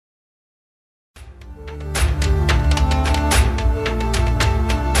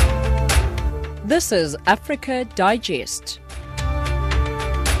This is Africa Digest.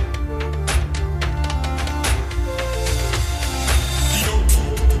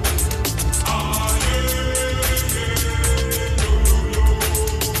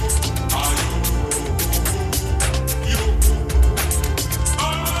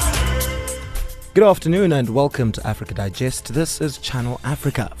 Good afternoon and welcome to Africa Digest. This is Channel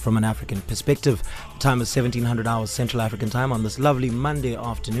Africa from an African perspective. The time is 1700 hours Central African time on this lovely Monday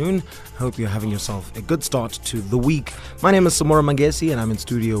afternoon. I hope you're having yourself a good start to the week. My name is Samora Mangesi and I'm in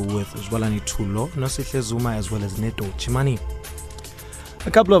studio with Zwelani Tulo, Nosihle Zuma as well as Neto Chimani.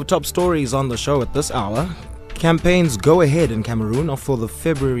 A couple of top stories on the show at this hour. Campaigns go ahead in Cameroon for the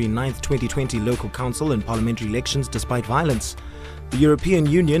February 9th, 2020 local council and parliamentary elections despite violence. The European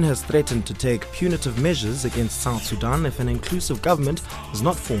Union has threatened to take punitive measures against South Sudan if an inclusive government is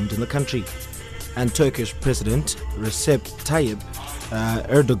not formed in the country. And Turkish President Recep Tayyip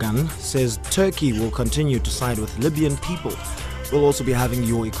Erdogan says Turkey will continue to side with Libyan people. We'll also be having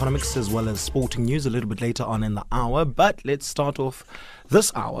your economics as well as sporting news a little bit later on in the hour. But let's start off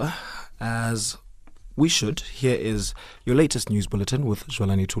this hour as we should. Here is your latest news bulletin with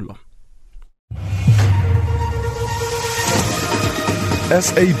Zwelani Tulo.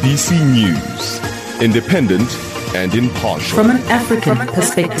 SABC News, independent and impartial. From an African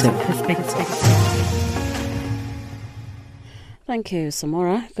perspective. Thank you,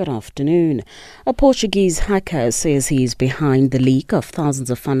 Samora. Good afternoon. A Portuguese hacker says he is behind the leak of thousands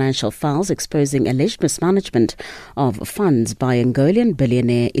of financial files exposing alleged mismanagement of funds by Angolan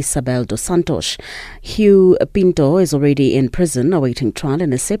billionaire Isabel dos Santos. Hugh Pinto is already in prison awaiting trial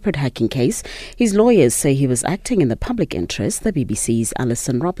in a separate hacking case. His lawyers say he was acting in the public interest. The BBC's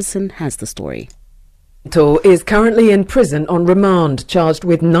Alison Robertson has the story. Pinto is currently in prison on remand, charged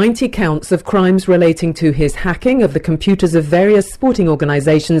with 90 counts of crimes relating to his hacking of the computers of various sporting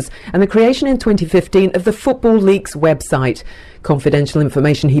organisations and the creation in 2015 of the Football Leaks website. Confidential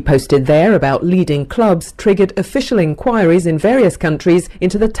information he posted there about leading clubs triggered official inquiries in various countries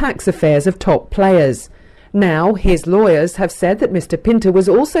into the tax affairs of top players. Now, his lawyers have said that Mr. Pinto was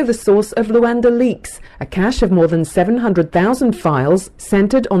also the source of Luanda Leaks, a cache of more than 700,000 files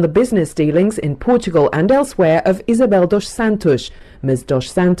centred on the business dealings in Portugal and elsewhere of Isabel dos Santos. Ms. dos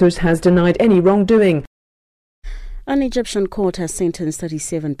Santos has denied any wrongdoing. An Egyptian court has sentenced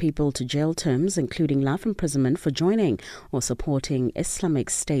 37 people to jail terms, including life imprisonment for joining or supporting Islamic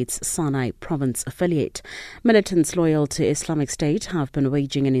State's Sinai province affiliate. Militants loyal to Islamic State have been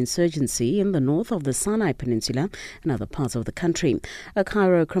waging an insurgency in the north of the Sinai Peninsula and other parts of the country. A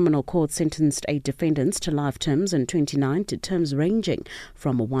Cairo criminal court sentenced 8 defendants to life terms and 29 to terms ranging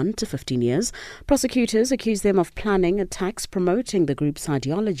from 1 to 15 years. Prosecutors accuse them of planning attacks promoting the group's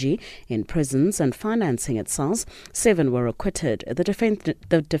ideology in prisons and financing its cells. 7 were acquitted.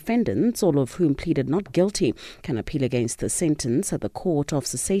 The defendants, all of whom pleaded not guilty, can appeal against the sentence at the Court of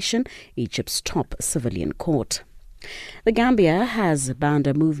Cassation, Egypt's top civilian court. The Gambia has banned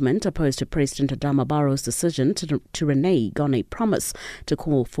a movement opposed to President Adama Barrow's decision to renege on a promise to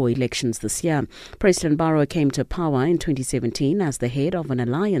call for elections this year. President Barrow came to power in 2017 as the head of an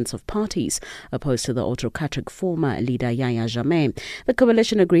alliance of parties opposed to the autocratic former leader Yahya Jammeh. The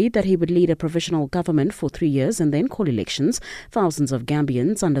coalition agreed that he would lead a provisional government for 3 years and then call elections. Thousands of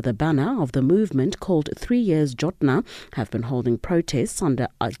Gambians under the banner of the movement called 3 Years Jotna have been holding protests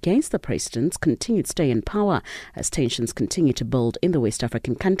against the president's continued stay in power as tensions continue to build in the West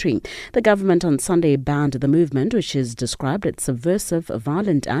African country. The government on Sunday banned the movement, which is described as subversive,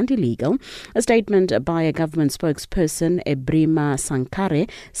 violent and illegal. A statement by a government spokesperson, Ebrima Sankare,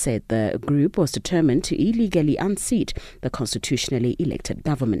 said the group was determined to illegally unseat the constitutionally elected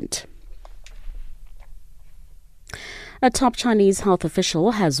government. A top Chinese health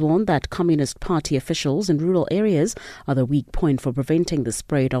official has warned that Communist Party officials in rural areas are the weak point for preventing the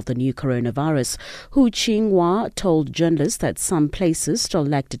spread of the new coronavirus. Hu Qinghua told journalists that some places still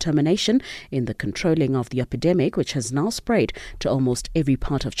lack determination in the controlling of the epidemic, which has now spread to almost every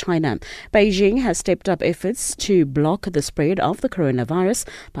part of China. Beijing has stepped up efforts to block the spread of the coronavirus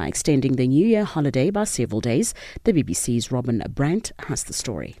by extending the New Year holiday by several days. The BBC's Robin Brandt has the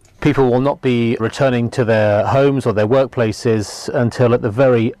story. People will not be returning to their homes or their workplaces until at the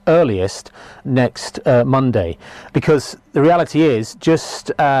very earliest next Monday. Because the reality is,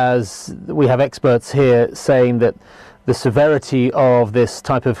 just as we have experts here saying that the severity of this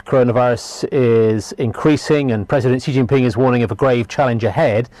type of coronavirus is increasing and President Xi Jinping is warning of a grave challenge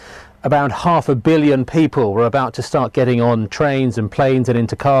ahead, about 500 million people were about to start getting on trains and planes and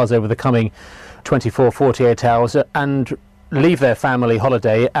into cars over the coming 24, 48 hours and leave their family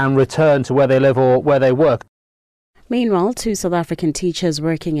holiday and return to where they live or where they work. Meanwhile, 2 South African teachers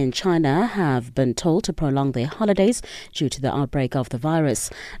working in China have been told to prolong their holidays due to the outbreak of the virus.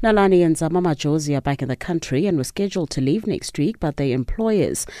 Nalani and Zamama Josie are back in the country and were scheduled to leave next week, but their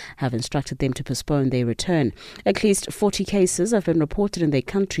employers have instructed them to postpone their return. At least 40 cases have been reported in their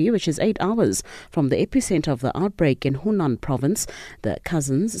country, which is 8 hours from the epicenter of the outbreak in Hunan province. The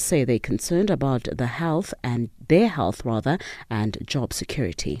cousins say they're concerned about their health and job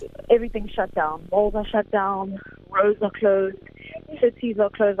security. Everything's shut down. Malls are shut down. Roads are closed. Cities are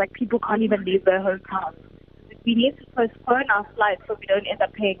closed. Like, people can't even leave their hometowns. We need to postpone our flights so we don't end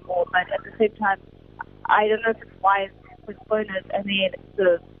up paying more. But at the same time, I don't know if it's wise to postpone it, and then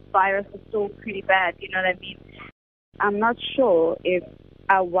the virus is still pretty bad. You know what I mean? I'm not sure if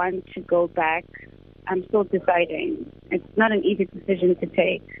I want to go back. I'm still deciding. It's not an easy decision to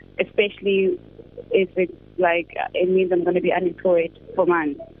take, especially if it means I'm going to be unemployed for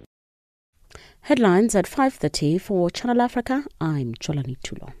months. Headlines at 5:30 for Channel Africa. I'm Cholani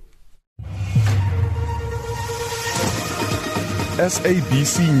Tulo.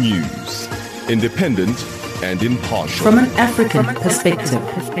 SABC News, independent and impartial. From an African perspective.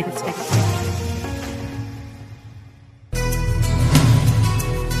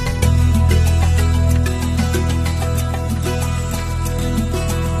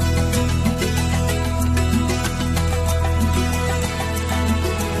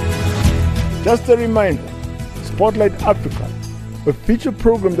 Just a reminder, Spotlight Africa, a feature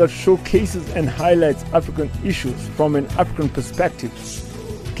program that showcases and highlights African issues from an African perspective,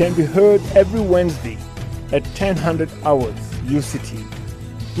 can be heard every Wednesday at 1000 hours UCT,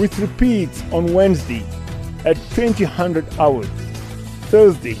 with repeats on Wednesday at 2000 hours,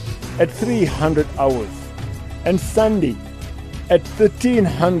 Thursday at 300 hours, and Sunday at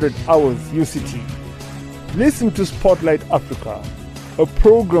 1300 hours UCT. Listen to Spotlight Africa, a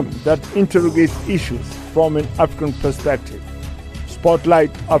program that interrogates issues from an African perspective. Spotlight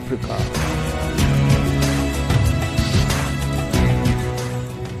Africa.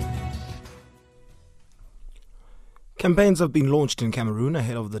 Campaigns have been launched in Cameroon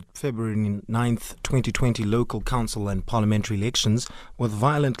ahead of the February 9th, 2020 local council and parliamentary elections, with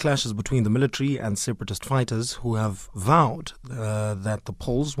violent clashes between the military and separatist fighters who have vowed that the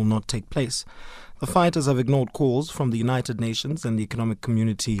polls will not take place. The fighters have ignored calls from the United Nations and the Economic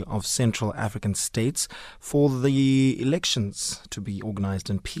Community of Central African States for the elections to be organized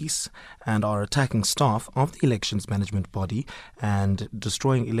in peace, and are attacking staff of the elections management body and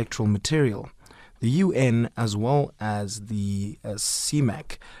destroying electoral material. The UN as well as the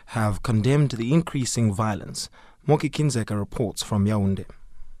CIMAC have condemned the increasing violence. Moki Kinzeka reports from Yaoundé.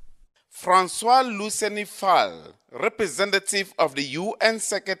 Francois Luceni Fall, representative of the UN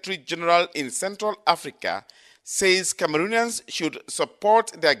Secretary General in Central Africa, says Cameroonians should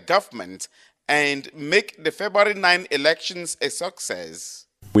support their government and make the February 9 elections a success.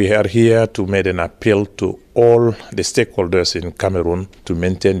 We are here to make an appeal to all the stakeholders in Cameroon to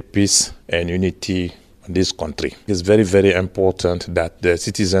maintain peace and unity in this country. It's very, very important that the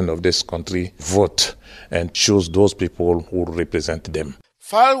citizens of this country vote and choose those people who represent them.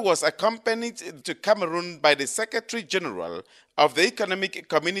 Fall was accompanied to Cameroon by the Secretary General of the Economic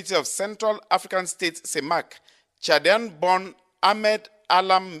Community of Central African States, CEMAC, Tchadian-born Ahmed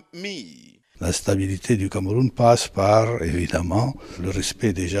Alami. La stabilité du Cameroun passe par, évidemment, le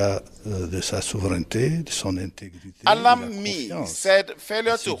respect déjà de sa souveraineté, de son intégrité. Alami said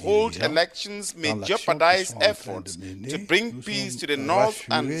failure to hold elections may jeopardize efforts to bring peace to the north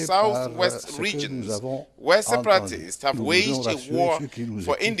and southwest regions, where separatists have waged a war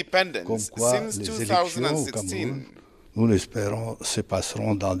for independence since 2016. Nous l'espérons, se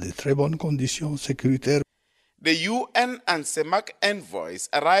passeront dans de très bonnes conditions sécuritaires. The UN and CEMAC envoys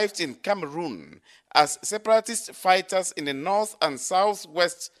arrived in Cameroon as separatist fighters in the north and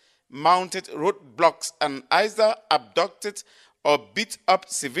southwest mounted roadblocks and either abducted or beat up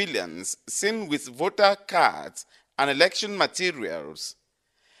civilians seen with voter cards and election materials.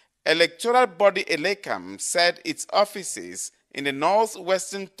 Electoral body Elecam said its offices in the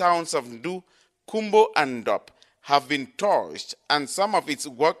northwestern towns of Ndu, Kumbo and Dop have been torched and some of its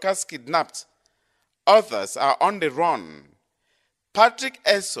workers kidnapped. Others are on the run. Patrick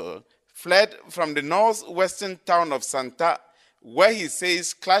Eso fled from the northwestern town of Santa, where he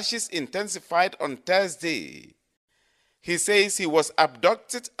says clashes intensified on Thursday. He says he was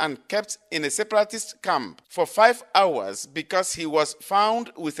abducted and kept in a separatist camp for 5 hours because he was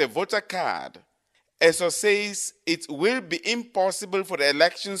found with a voter card. Eso says it will be impossible for the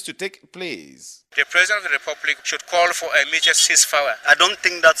elections to take place. The President of the Republic should call for a major ceasefire. I don't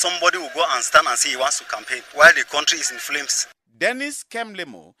think that somebody will go and stand and say he wants to campaign while the country is in flames. Dennis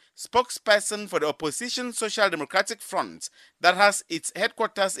Kemlemo, spokesperson for the opposition Social Democratic Front that has its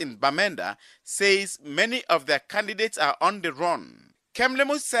headquarters in Bamenda, says many of their candidates are on the run.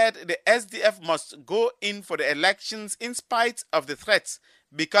 Kemlemo said the SDF must go in for the elections in spite of the threats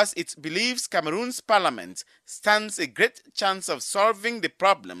because it believes Cameroon's parliament stands a great chance of solving the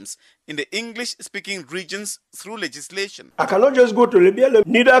problems in the English-speaking regions through legislation. I cannot just go to Libya.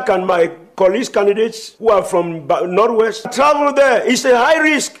 Neither can my colleagues candidates who are from Northwest travel there. It's a high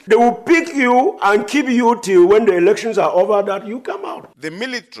risk. They will pick you and keep you till when the elections are over that you come out. The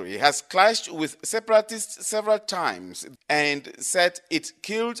military has clashed with separatists several times and said it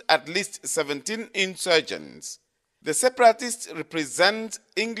killed at least 17 insurgents. The separatists represent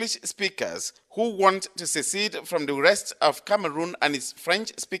English speakers who want to secede from the rest of Cameroon and its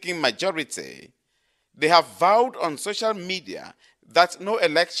French-speaking majority. They have vowed on social media that no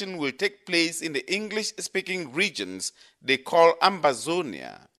election will take place in the English-speaking regions they call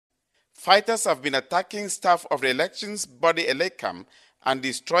Ambazonia. Fighters have been attacking staff of the elections body Elecam and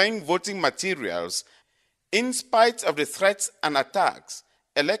destroying voting materials. In spite of the threats and attacks,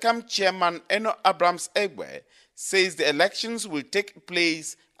 Elecam chairman Eno Abrams Egbe says the elections will take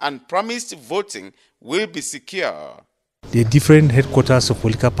place and promised voting will be secure. The different headquarters of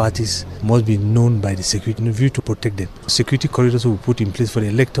political parties must be known by the security in view to protect them. Security corridors will be put in place for the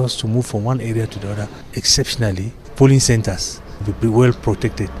electors to move from one area to the other. Exceptionally, polling centers will be well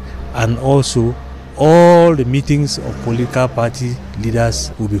protected, and also all the meetings of political party leaders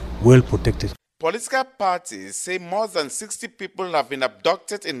will be well protected. Political parties say more than 60 people have been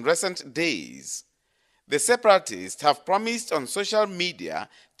abducted in recent days. The separatists have promised on social media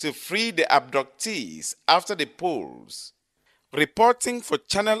to free the abductees after the polls. Reporting for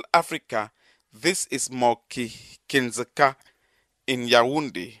Channel Africa, this is Moki Kinzeka in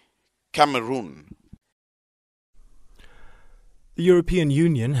Yaoundé, Cameroon. The European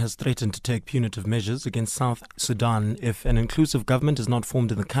Union has threatened to take punitive measures against South Sudan if an inclusive government is not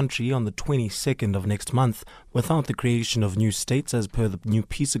formed in the country on the 22nd of next month without the creation of new states as per the new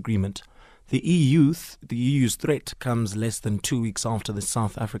peace agreement. The EU's threat comes less than 2 weeks after the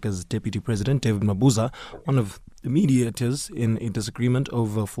South Africa's Deputy President, David Mabuza, one of the mediators in a disagreement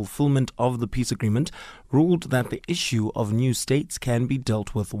over fulfillment of the peace agreement, ruled that the issue of new states can be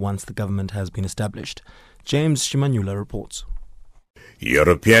dealt with once the government has been established. James Shimanyula reports.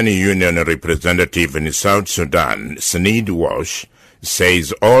 European Union representative in South Sudan, Sneed Walsh,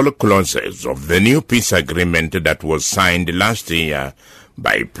 says all clauses of the new peace agreement that was signed last year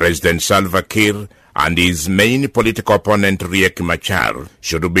by President Salva Kiir and his main political opponent Riek Machar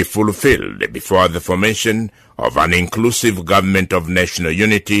should be fulfilled before the formation of an inclusive government of national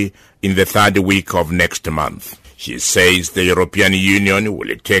unity in the third week of next month. She says the European Union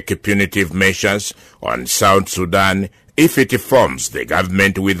will take punitive measures on South Sudan if it forms the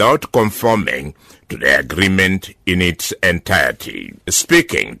government without conforming to the agreement in its entirety.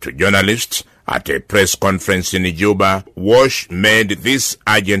 Speaking to journalists at a press conference in Juba, Walsh made this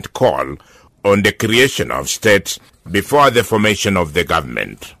urgent call on the creation of states before the formation of the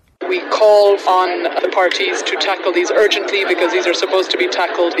government. We call on the parties to tackle these urgently because these are supposed to be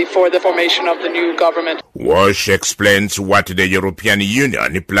tackled before the formation of the new government. Walsh explains what the European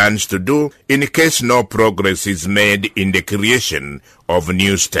Union plans to do in case no progress is made in the creation of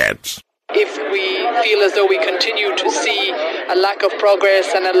new states. If we feel as though we continue to see a lack of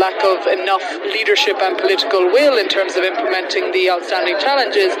progress and a lack of enough leadership and political will in terms of implementing the outstanding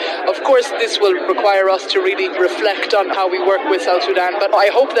challenges, of course this will require us to really reflect on how we work with South Sudan. But I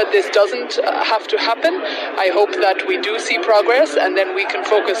hope that this doesn't have to happen. I hope that we do see progress and then we can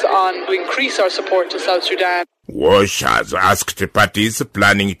focus on to increase our support to South Sudan. Walsh has asked parties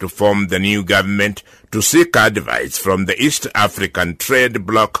planning to form the new government to seek advice from the East African Trade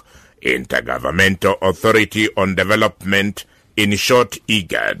Bloc Intergovernmental Authority on Development, in short,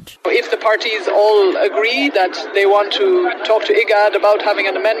 IGAD. If the parties all agree that they want to talk to IGAD about having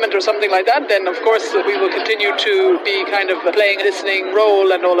an amendment or something like that, then of course we will continue to be kind of playing a listening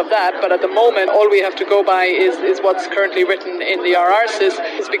role and all of that. But at the moment, all we have to go by is what's currently written in the RRCs.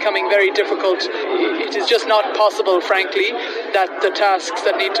 It's becoming very difficult. It is just not possible, frankly, that the tasks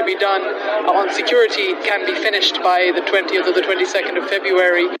that need to be done on security can be finished by the 20th or the 22nd of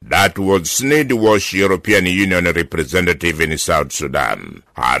February. That was Sneed Walsh, European Union representative in South Sudan.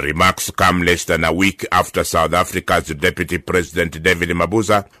 Her remarks come less than a week after South Africa's Deputy President David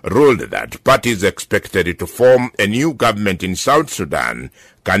Mabuza ruled that parties expected to form a new government in South Sudan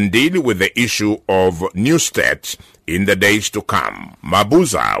can deal with the issue of new states in the days to come.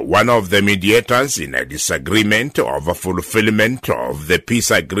 Mabuza, one of the mediators in a disagreement over fulfillment of the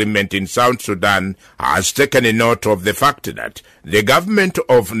peace agreement in South Sudan, has taken a note of the fact that the government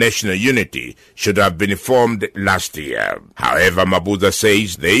of national unity should have been formed last year. However, Mabuza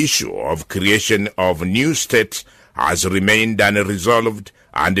says the issue of creation of new states has remained unresolved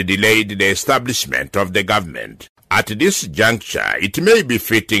and delayed the establishment of the government. At this juncture, it may be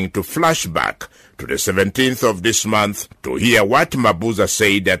fitting to flash back to the 17th of this month to hear what Mabuza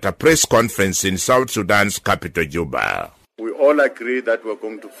said at a press conference in South Sudan's capital, Juba. We all agree that we're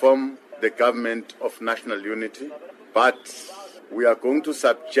going to form the government of national unity, but we are going to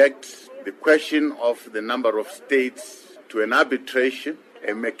subject the question of the number of states to an arbitration,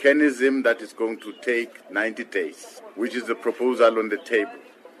 a mechanism that is going to take 90 days, which is the proposal on the table.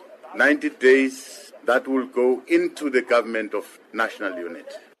 90 days that will go into the government of national unity.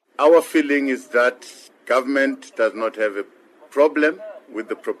 Our feeling is that government does not have a problem with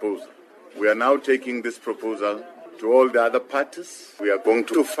the proposal. We are now taking this proposal to all the other parties. We are going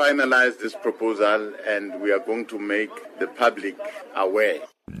to finalize this proposal and we are going to make the public aware.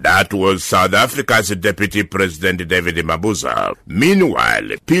 That was South Africa's Deputy President David Mabuza.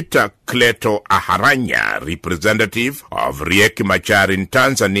 Meanwhile, Peter Cleto Aharanya, representative of Riek Machar in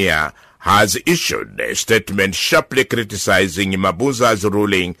Tanzania, has issued a statement sharply criticizing Mabuza's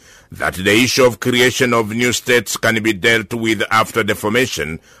ruling that the issue of creation of new states can be dealt with after the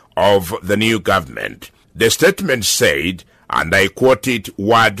formation of the new government. The statement said, and I quote it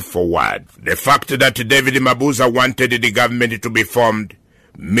word for word, "The fact that David Mabuza wanted the government to be formed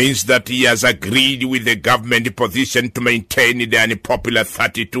means that he has agreed with the government position to maintain the unpopular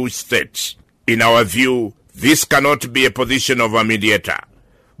 32 states. In our view, this cannot be a position of a mediator,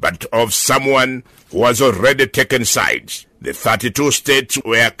 but of someone who has already taken sides. The 32 states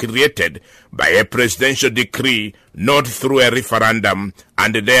were created by a presidential decree, not through a referendum,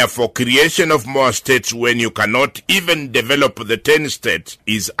 and therefore creation of more states when you cannot even develop the 10 states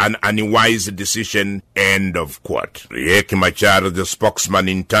is an unwise decision." End of quote. Riek Machar, the spokesman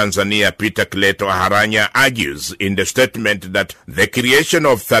in Tanzania, Peter Cleto Aharanya, argues in the statement that the creation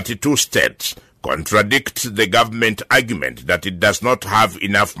of 32 states contradicts the government argument that it does not have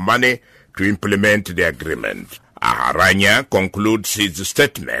enough money to implement the agreement. Aharanya concludes his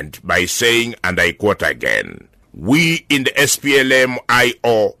statement by saying, and I quote again, "We in the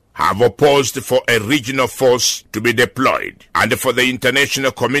SPLM-IO have opposed for a regional force to be deployed and for the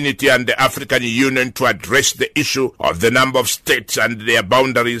international community and the African Union to address the issue of the number of states and their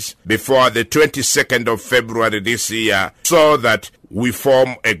boundaries before the 22nd of February this year, so that we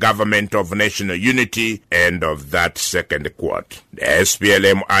form a government of national unity." End of that second quote. The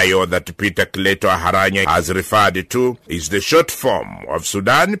SPLM-IO that Peter Cleto Aharanya has referred to is the short form of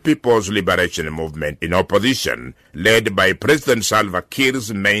Sudan People's Liberation Movement in opposition, led by President Salva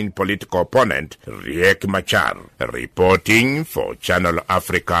Kiir's main political opponent, Riek Machar. Reporting for Channel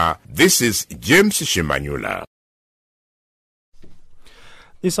Africa, this is James Shimanyula.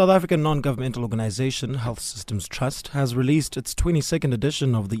 The South African non-governmental organization Health Systems Trust has released its 22nd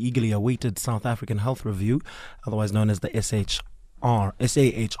edition of the eagerly awaited South African Health Review, otherwise known as the SAHR.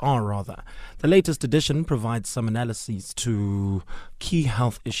 The latest edition provides some analyses to key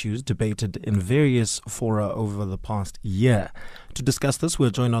health issues debated in various fora over the past year. To discuss this,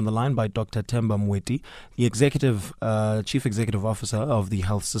 we're joined on the line by Dr. Themba Moeti, the Chief Executive Officer of the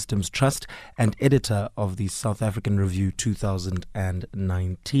Health Systems Trust and editor of the South African Review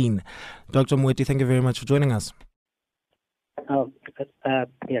 2019. Dr. Moeti, thank you very much for joining us.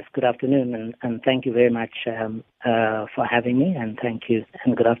 Yes, good afternoon, and thank you very much for having me, and thank you,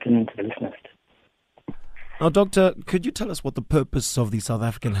 and good afternoon to the listeners. Now, Doctor, could you tell us what the purpose of the South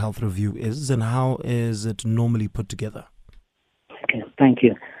African Health Review is, and how is it normally put together? Okay, thank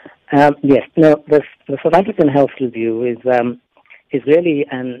you. Yes, no, the South African Health Review is really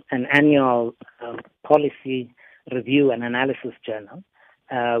an annual policy review and analysis journal,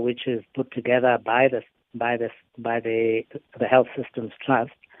 which is put together by the Health Systems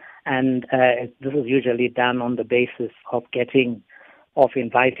Trust, and this is usually done on the basis of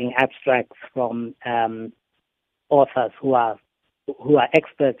inviting abstracts from authors who are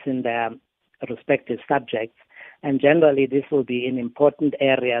experts in their respective subjects, and generally this will be in important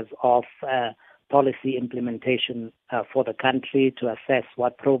areas of policy implementation for the country, to assess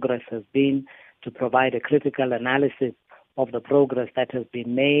what progress has been, to provide a critical analysis of the progress that has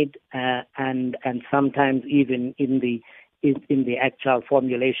been made, and sometimes even in the actual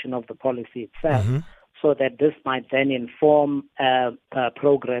formulation of the policy itself, so that this might then inform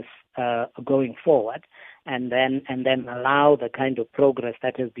progress going forward. and then allow the kind of progress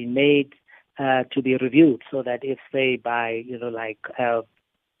that has been made to be reviewed, so that if, say, by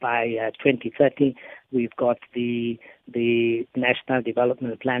 2030, we've got the National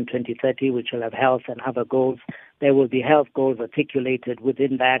Development Plan 2030, which will have health and other goals. There will be health goals articulated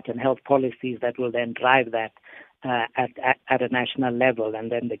within that and health policies that will then drive that at a national level.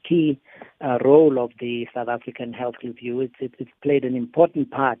 And then the key role of the South African Health Review, it's played an important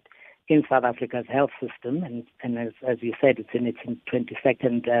part in South Africa's health system, and as you said, it's in its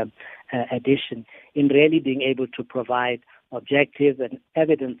 22nd edition, in really being able to provide objective and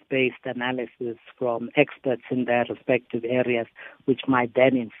evidence-based analysis from experts in their respective areas, which might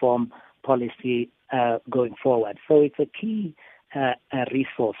then inform policy going forward. So it's a key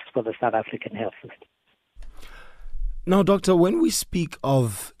resource for the South African health system. Now, Doctor, when we speak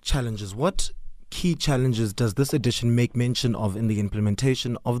of challenges, what key challenges does this edition make mention of in the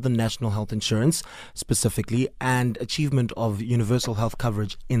implementation of the National Health Insurance specifically and achievement of universal health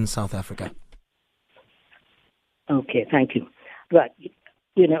coverage in South Africa? Okay, thank you. Right.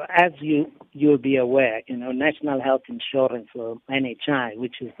 As you'll be aware, National Health Insurance, or NHI,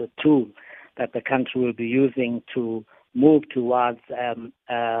 which is the tool that the country will be using to move towards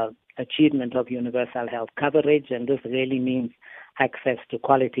achievement of universal health coverage, and this really means access to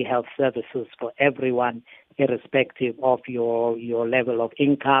quality health services for everyone, irrespective of your level of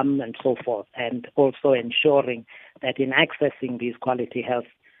income and so forth, and also ensuring that in accessing these quality health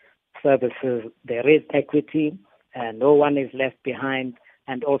services there is equity and no one is left behind,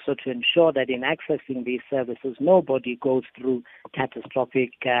 and also to ensure that in accessing these services nobody goes through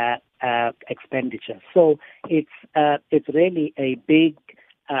catastrophic expenditure. So it's really a big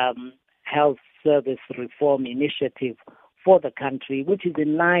health service reform initiative for the country, which is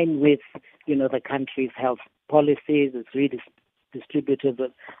in line with, the country's health policies, its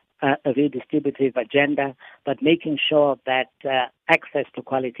redistributive agenda, but making sure that access to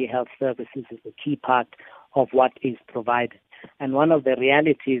quality health services is a key part of what is provided. And one of the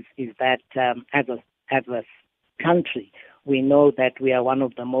realities is that as a country, we know that we are one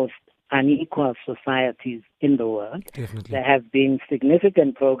of the most unequal societies in the world. Definitely. There has been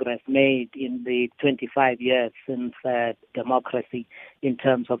significant progress made in the 25 years since democracy in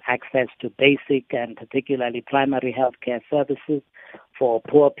terms of access to basic and particularly primary healthcare services for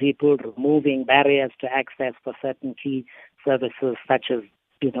poor people, removing barriers to access for certain key services such as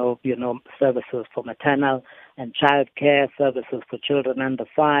services for maternal and child care, services for children under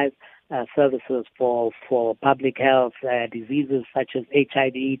 5, services for public health diseases such as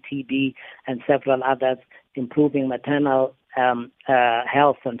HIV, TB, and several others, improving maternal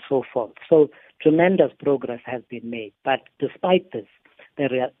health and so forth. So tremendous progress has been made. But despite this,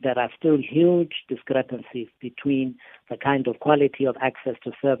 there are still huge discrepancies between the kind of quality of access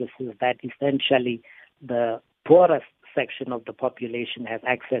to services that essentially the poorest section of the population has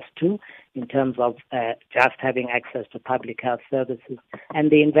access to, in terms of just having access to public health services, and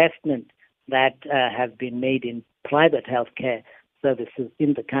the investment that has been made in private healthcare services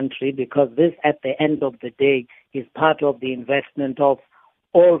in the country, because this, at the end of the day, is part of the investment of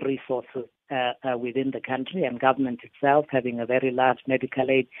all resources within the country, and government itself, having a very large medical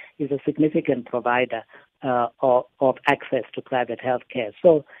aid, is a significant provider of access to private healthcare.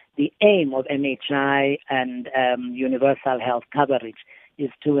 So the aim of NHI and universal health coverage is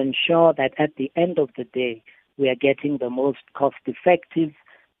to ensure that at the end of the day, we are getting the most cost-effective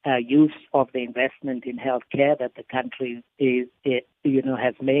use of the investment in healthcare that the country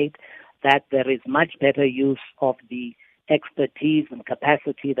has made, that there is much better use of the expertise and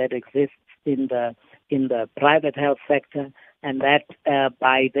capacity that exists in the private health sector, and that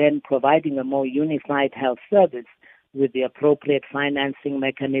by then providing a more unified health service with the appropriate financing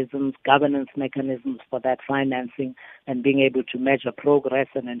mechanisms, governance mechanisms for that financing, and being able to measure progress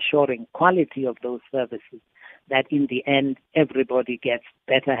and ensuring quality of those services, that in the end everybody gets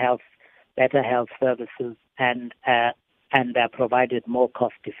better health services and are provided more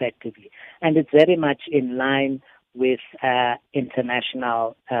cost effectively. And it's very much in line with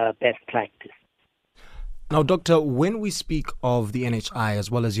international best practice. Now, Doctor, when we speak of the NHI as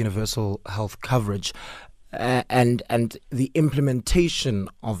well as universal health coverage and the implementation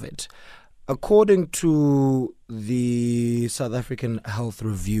of it, according to the South African Health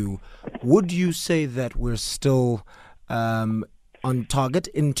Review, would you say that we're still on target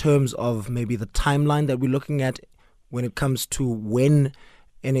in terms of maybe the timeline that we're looking at when it comes to when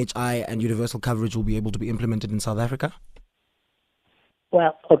NHI and universal coverage will be able to be implemented in South Africa?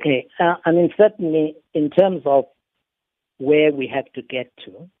 Well, okay. Certainly in terms of where we have to get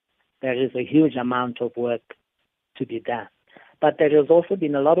to, there is a huge amount of work to be done. But there has also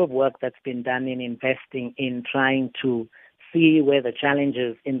been a lot of work that's been done in investing in trying to see where the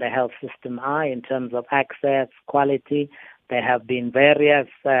challenges in the health system are in terms of access, quality. There have been various,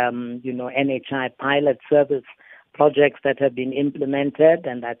 NHI pilot service projects that have been implemented,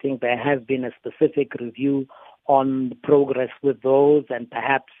 and I think there has been a specific review on progress with those, and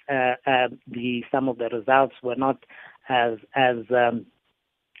perhaps some of the results were not as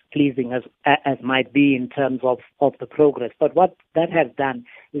pleasing as might be in terms of the progress. But what that has done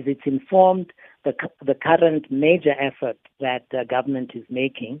is it's informed the current major effort that government is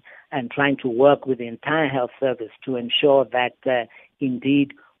making and trying to work with the entire health service to ensure that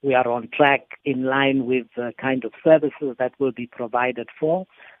indeed we are on track in line with the kind of services that will be provided for,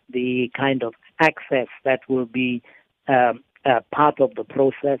 the kind of access that will be part of the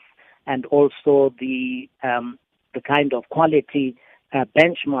process, and also the kind of quality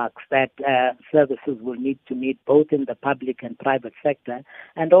benchmarks that services will need to meet both in the public and private sector,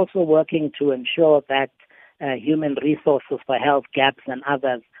 and also working to ensure that human resources for health gaps and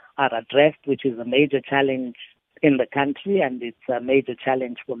others are addressed, which is a major challenge in the country, and it's a major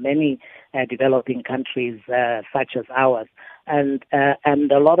challenge for many developing countries such as ours. And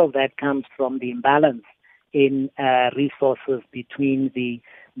a lot of that comes from the imbalance in resources between the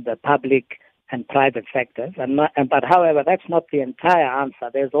public and private sectors. But however, that's not the entire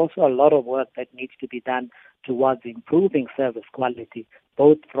answer. There's also a lot of work that needs to be done towards improving service quality,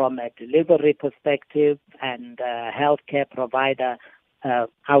 both from a delivery perspective and healthcare provider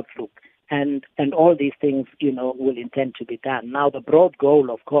outlook. And all these things, will intend to be done. Now, the broad goal,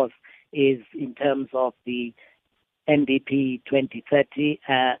 of course, is in terms of the NDP 2030,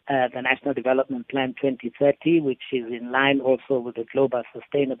 the National Development Plan 2030, which is in line also with the Global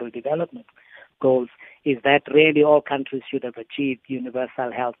Sustainable Development Goals, is that really all countries should have achieved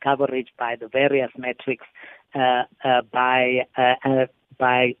universal health coverage by the various metrics by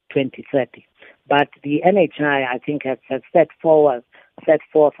 2030. But the NHI, I think, has set forth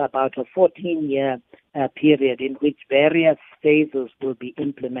about a 14-year period in which various phases will be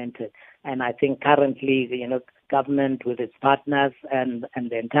implemented. And I think currently, government with its partners and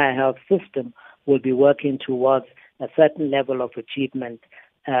the entire health system will be working towards a certain level of achievement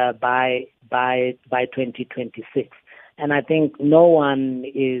by 2026. And I think no one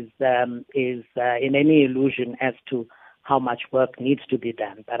is in any illusion as to how much work needs to be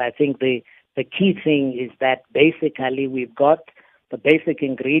done. But I think the key thing is that basically we've got the basic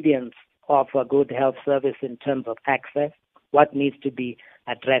ingredients of a good health service in terms of access. What needs to be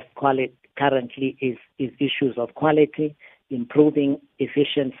addressed currently is issues of quality, improving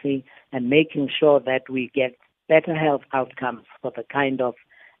efficiency, and making sure that we get better health outcomes for the kind of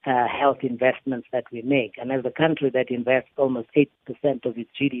health investments that we make. And as a country that invests almost 8% of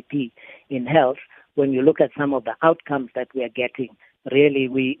its GDP in health, when you look at some of the outcomes that we are getting, really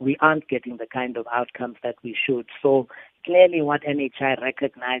we aren't getting the kind of outcomes that we should. So clearly what NHI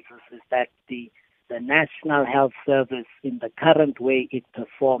recognizes is that the National Health Service, in the current way it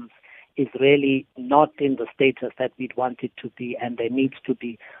performs, is really not in the status that we'd want it to be, and there needs to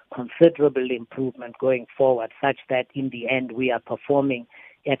be considerable improvement going forward, such that in the end we are performing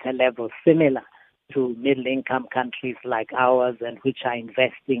at a level similar to middle-income countries like ours, and which are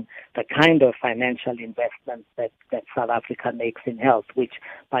investing the kind of financial investments that South Africa makes in health, which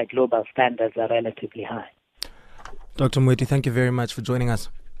by global standards are relatively high. Dr. Moeti, thank you very much for joining us.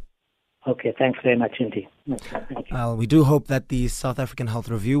 Okay, thanks very much indeed. We do hope that the South African Health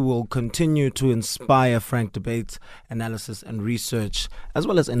Review will continue to inspire frank debate, analysis and research, as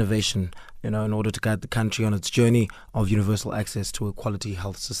well as innovation, in order to guide the country on its journey of universal access to a quality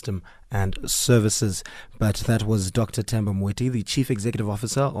health system and services. But that was Dr. Themba Moeti, the Chief Executive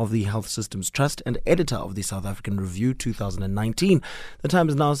Officer of the Health Systems Trust and editor of the South African Review 2019. The time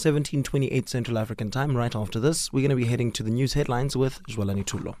is now 17:28 Central African Time. Right after this, we're going to be heading to the news headlines with Jwalani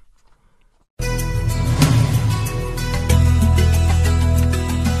Tulo.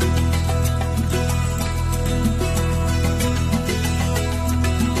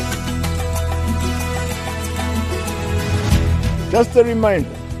 Just a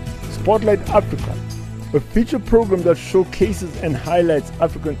reminder, Spotlight Africa, a feature program that showcases and highlights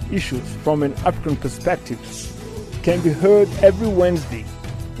African issues from an African perspective, can be heard every Wednesday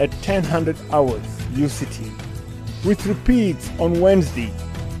at 1000 hours UCT, with repeats on Wednesday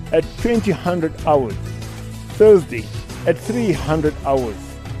at 2000 hours, Thursday at 300 hours,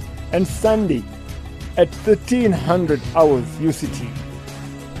 and Sunday at 1300 hours UCT.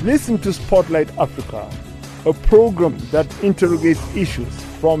 Listen to Spotlight Africa, a program that interrogates issues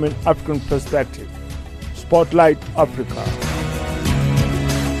from an African perspective. Spotlight Africa.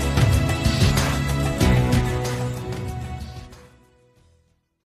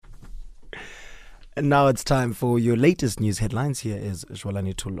 And now it's time for your latest news headlines. Here is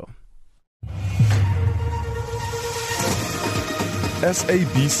Jwalani Tulo.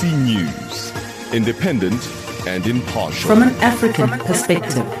 SABC News, independent and impartial. From an African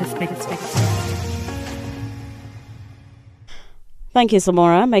perspective. Thank you,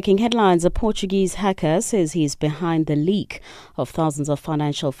 Samora. Making headlines, a Portuguese hacker says he's behind the leak of thousands of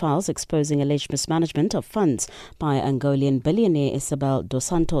financial files exposing alleged mismanagement of funds by Angolan billionaire Isabel dos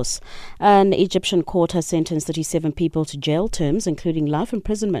Santos. An Egyptian court has sentenced 37 people to jail terms, including life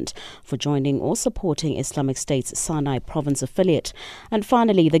imprisonment, for joining or supporting Islamic State's Sinai province affiliate. And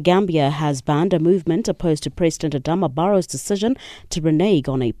finally, the Gambia has banned a movement opposed to President Adama Barrow's decision to renege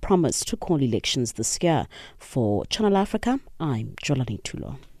on a promise to call elections this year. For Channel Africa, I'm Jolani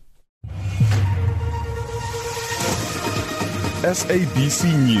Tulo. SABC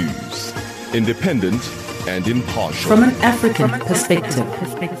News, independent and impartial. From an African perspective.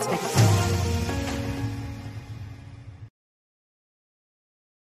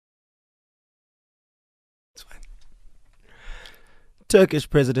 Turkish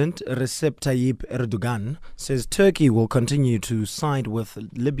President Recep Tayyip Erdogan says Turkey will continue to side with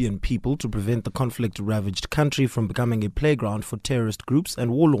Libyan people to prevent the conflict-ravaged country from becoming a playground for terrorist groups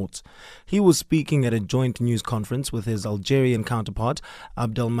and warlords. He was speaking at a joint news conference with his Algerian counterpart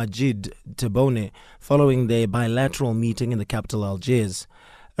Abdelmajid Tebboune following their bilateral meeting in the capital Algiers.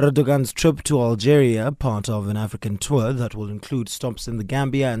 Erdogan's trip to Algeria, part of an African tour that will include stops in the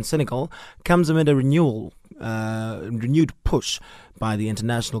Gambia and Senegal, comes amid a renewed push by the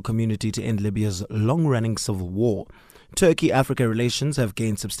international community to end Libya's long-running civil war. Turkey-Africa relations have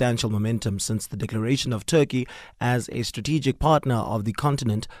gained substantial momentum since the declaration of Turkey as a strategic partner of the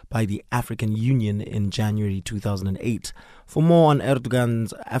continent by the African Union in January 2008. For more on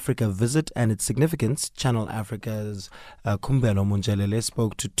Erdogan's Africa visit and its significance, Channel Africa's Kumbelo Munjelele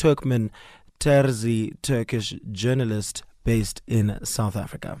spoke to Turkmen Terzi, Turkish journalist based in South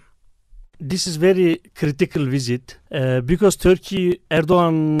Africa. This is very critical visit because Turkey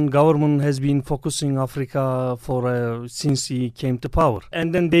Erdogan government has been focusing Africa for since he came to power,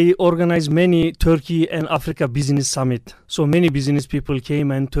 and then they organized many Turkey and Africa business summit. So many business people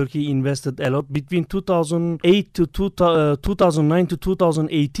came, and Turkey invested a lot between 2008 to 2009 to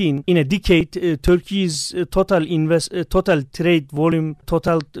 2018. In a decade, Turkey's total trade volume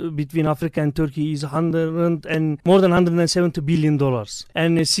between Africa and Turkey is more than $170 billion,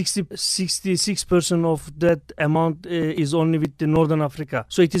 and 66% of that amount is only with the Northern Africa.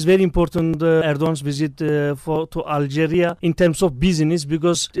 So it is very important Erdogan's visit to Algeria in terms of business,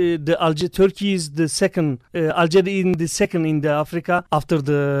 because Turkey is the second, Algeria in the second in the Africa after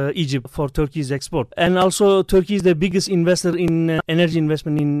the Egypt for Turkey's export, and also Turkey is the biggest investor in energy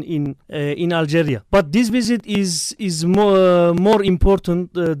investment in Algeria. But this visit is more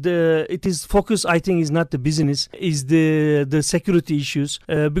important. It is focused, I think, is not the business, is the security issues,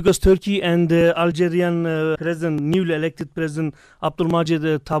 because Turkey and the Algerian newly elected president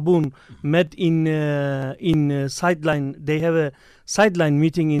Abdelmajid Tebboune met in sideline. They have a sideline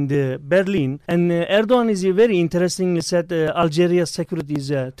meeting in the Berlin, and Erdogan is very interesting. Said Algeria's security is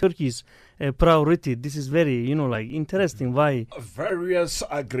Turkey's priority. This is very, interesting. Why? Various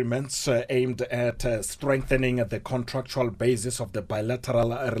agreements aimed at strengthening the contractual basis of the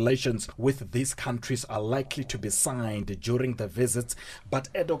bilateral relations with these countries are likely to be signed during the visits, but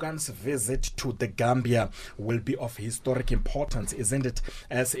Erdogan's visit to the Gambia will be of historic importance, isn't it?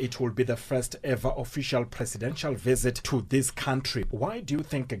 As it will be the first ever official presidential visit to this country. Why do you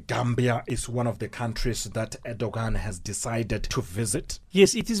think Gambia is one of the countries that Erdogan has decided to visit?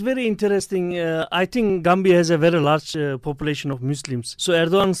 Yes, it is very interesting. I think Gambia has a very large population of Muslims. So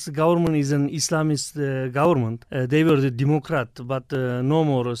Erdogan's government is an Islamist government. They were the Democrat, but no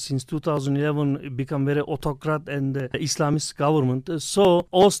more. Since 2011, it become very autocrat and Islamist government. So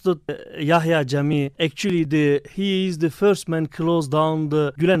also Yahya Jammeh, actually he is the first man closed down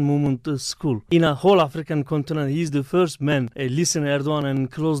the Gülen movement school. In a whole African continent, he is the first man listen Erdogan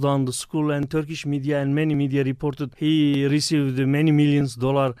and closed down the school, and Turkish media and many media reported he received many millions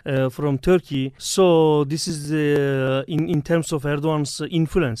dollars from Turkey. So this is in terms of Erdogan's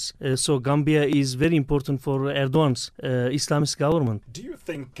influence. So Gambia is very important for Erdogan's Islamist government. Do you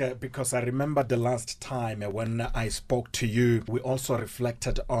think, because I remember the last time when I spoke to you, we also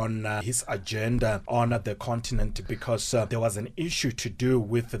reflected on his agenda on the continent, because there was an issue to do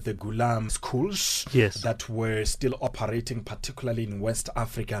with the Ghulam schools that were still operating, particularly particularly in West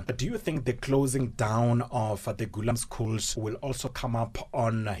Africa. Do you think the closing down of the Ghulam schools will also come up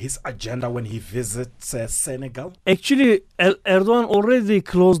on his agenda when he visits Senegal? Actually, Erdogan already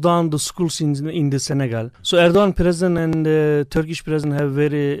closed down the schools in the Senegal. So Erdogan president and Turkish president have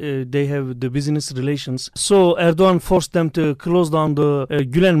they have the business relations. So Erdogan forced them to close down the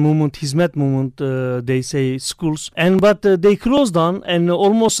Gülen movement, Hizmet movement, they say schools. But they closed down, and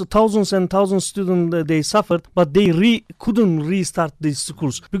almost thousands and thousands of students they suffered, but they couldn't restart these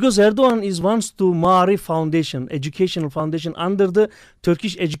schools because Erdogan wants to Maarif Foundation, educational foundation under the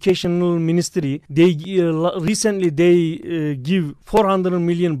Turkish Educational Ministry. They recently give 400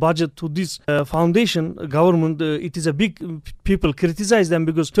 million budget to this foundation government. It is a big people criticize them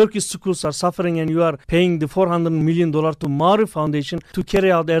because Turkish schools are suffering, and you are paying the $400 million to Maarif Foundation to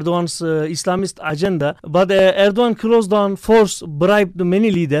carry out Erdogan's Islamist agenda. But Erdogan closed down, bribed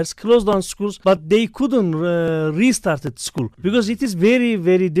many leaders, closed down schools, but they couldn't restart the school because it is very,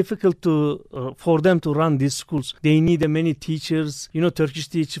 very difficult for them to run these schools. They need many teachers, Turkish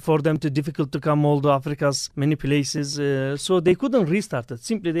teachers, for them to difficult to come all the Africa's many places. So they couldn't restart it.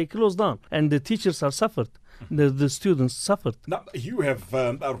 Simply they closed down, and the teachers are suffered. The students suffered. Now, you have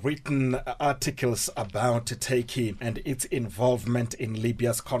written articles about Turkey and its involvement in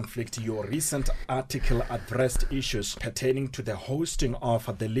Libya's conflict. Your recent article addressed issues pertaining to the hosting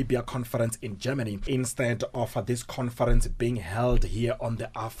of the Libya conference in Germany instead of this conference being held here on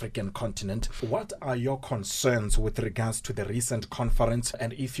the African continent. What are your concerns with regards to the recent conference?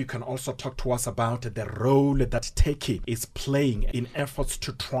 And if you can also talk to us about the role that Turkey is playing in efforts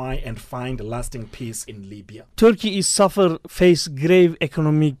to try and find lasting peace in Libya. Turkey face grave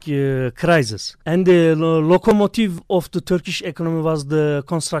economic crisis, and the locomotive of the Turkish economy was the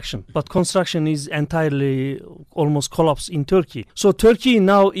construction. But construction is entirely almost collapsed in Turkey. So Turkey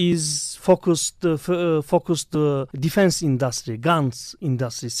now is focused defense industry, guns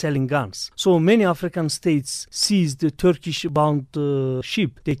industry, selling guns. So many African states seized the Turkish-bound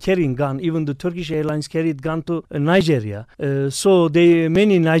ship. They carrying gun. Even the Turkish Airlines carried gun to Nigeria. So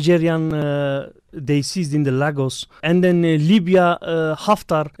many Nigerian. They seized in the Lagos. And then Libya,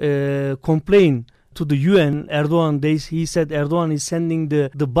 Haftar complained to the UN. He said Erdogan is sending the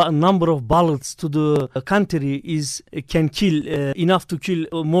number of bullets to the country can kill enough to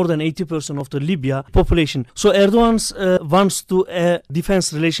kill more than 80% of the Libya population. So Erdogan wants to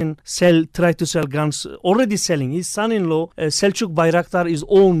defense relation, try to sell guns, already selling. His son-in-law, Selçuk Bayraktar, his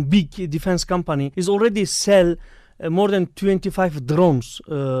own big defense company, is already sell more than 25 drones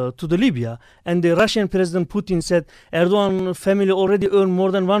to the Libya. And the Russian President Putin said Erdogan family already earned more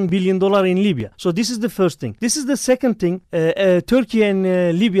than $1 billion in Libya. So this is the first thing. This is the second thing. Turkey and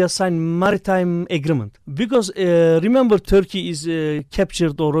Libya signed maritime agreement. Because remember, Turkey is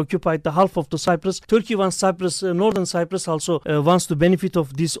captured or occupied the half of the Cyprus. Turkey wants Cyprus, northern Cyprus also wants to benefit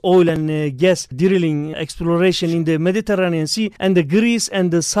of this oil and gas drilling exploration in the Mediterranean Sea. And the Greece and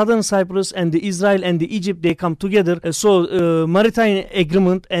the southern Cyprus and the Israel and the Egypt, they come together. So maritime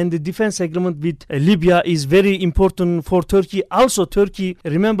agreement and the defense agreement with Libya is very important for Turkey. Also Turkey,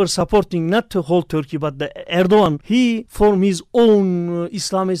 remember, supporting not the whole Turkey but the Erdogan. He formed his own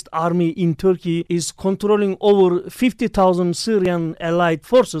Islamist army in Turkey, is controlling over 50,000 Syrian allied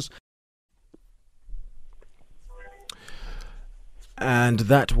forces. And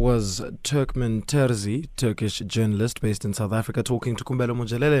that was Turkmen Terzi, Turkish journalist based in South Africa, talking to Kumbelo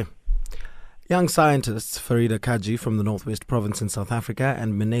Mojalele. Young scientists Farida Kaji from the Northwest Province in South Africa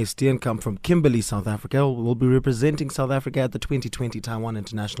and Mene Steenkamp from Kimberley, South Africa will be representing South Africa at the 2020 Taiwan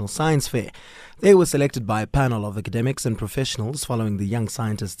International Science Fair. They were selected by a panel of academics and professionals following the Young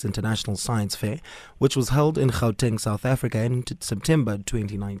Scientists International Science Fair, which was held in Gauteng, South Africa in September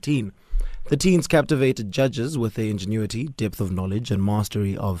 2019. The teens captivated judges with their ingenuity, depth of knowledge and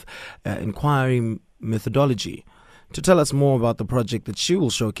mastery of inquiry methodology. To tell us more about the project that she will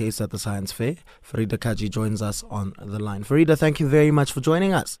showcase at the science fair, Farida Kaji joins us on the line. Farida, thank you very much for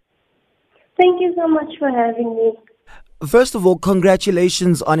joining us. Thank you so much for having me. First of all,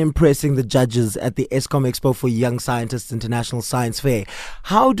 congratulations on impressing the judges at the ESCOM Expo for Young Scientists International Science Fair.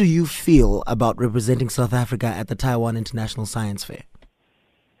 How do you feel about representing South Africa at the Taiwan International Science Fair?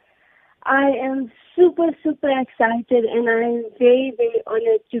 I am super excited, and I'm very, very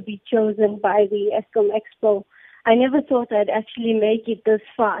honored to be chosen by the ESCOM Expo. I never thought I'd actually make it this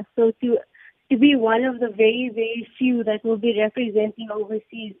far. So to be one of the very, very few that will be representing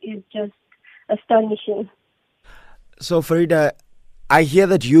overseas is just astonishing. So Farida, I hear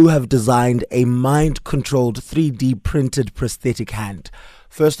that you have designed a mind-controlled 3D printed prosthetic hand.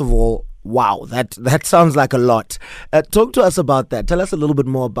 First of all, wow, that sounds like a lot. Talk to us about that. Tell us a little bit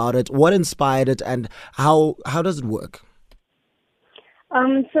more about it. What inspired it and how does it work?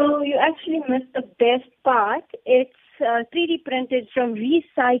 So you actually missed the best part. It's 3D printed from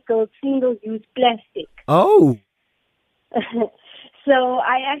recycled single-use plastic. Oh. So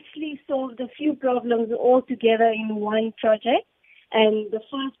I actually solved a few problems all together in one project. And the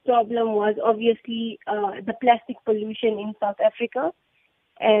first problem was obviously the plastic pollution in South Africa.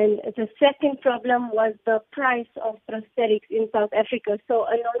 And the second problem was the price of prosthetics in South Africa. So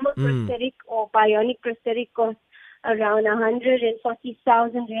a normal prosthetic or bionic prosthetic costs around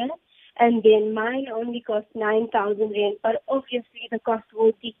 140,000 rand. And then mine only cost 9,000 rand. But obviously the cost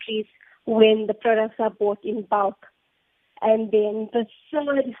will decrease when the products are bought in bulk. And then the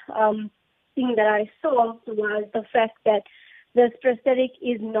third thing that I solved was the fact that this prosthetic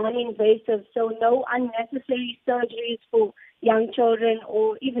is non-invasive, so no unnecessary surgeries for young children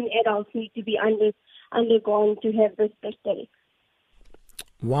or even adults need to be undergone to have this prosthetic.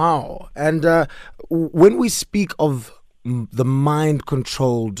 Wow. And when we speak of the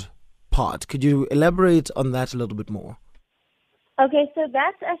mind-controlled part, could you elaborate on that a little bit more? Okay, so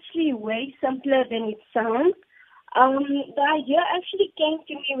that's actually way simpler than it sounds. The idea actually came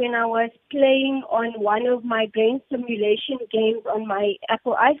to me when I was playing on one of my brain stimulation games on my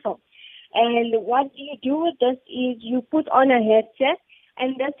Apple iPhone. And what you do with this is you put on a headset,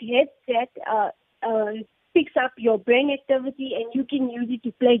 and this headset picks up your brain activity, and you can use it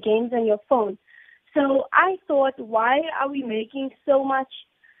to play games on your phone. So I thought, why are we making so much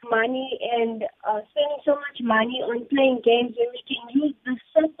money and spending so much money on playing games when we can use this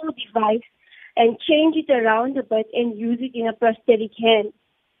simple device and change it around a bit and use it in a prosthetic hand?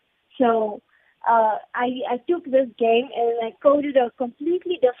 So I took this game and I coded a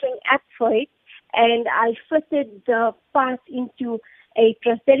completely different app for it, and I fitted the parts into a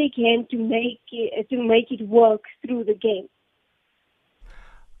prosthetic hand to make it work through the game.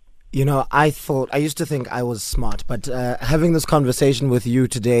 You know, I used to think I was smart, but having this conversation with you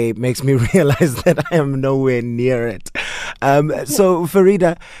today makes me realize that I am nowhere near it. So,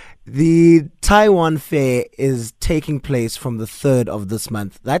 Farida, the Taiwan Fair is taking place from the 3rd of this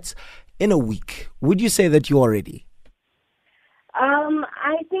month. That's in a week. Would you say that you are ready?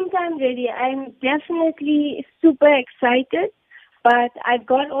 I think I'm ready. I'm definitely super excited, but I've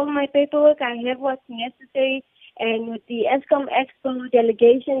got all my paperwork. I have what's necessary. And with the Eskom Expo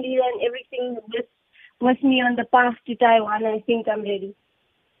delegation leader and everything with me on the path to Taiwan, I think I'm ready.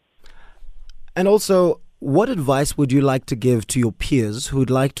 And also, what advice would you like to give to your peers who would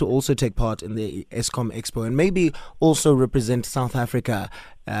like to also take part in the Eskom Expo and maybe also represent South Africa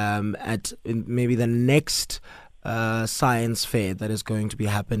at maybe the next science fair that is going to be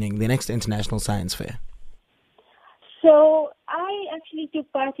happening, the next international science fair? So I actually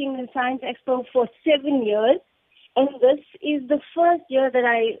took part in the Science Expo for 7 years. And this is the first year that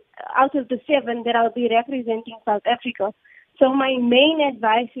out of the 7, that I'll be representing South Africa. So my main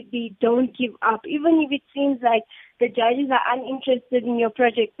advice would be don't give up. Even if it seems like the judges are uninterested in your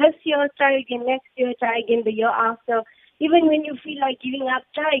project this year, try again next year, try again the year after. Even when you feel like giving up,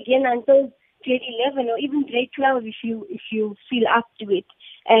 try again until grade 11 or even grade 12 if you feel up to it.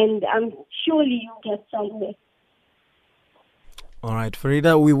 And surely you'll get somewhere. All right,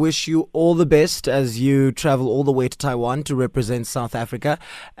 Farida, we wish you all the best as you travel all the way to Taiwan to represent South Africa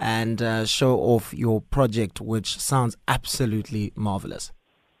and show off your project, which sounds absolutely marvelous.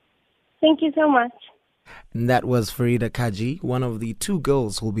 Thank you so much. And that was Farida Kaji, one of the 2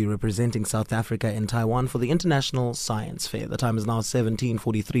 girls who will be representing South Africa in Taiwan for the International Science Fair. The time is now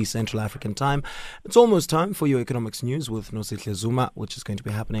 17:43 Central African Time. It's almost time for your economics news with Nosihle Zuma, which is going to be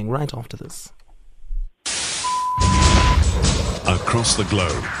happening right after this. Across the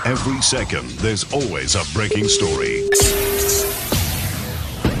globe, every second, there's always a breaking story.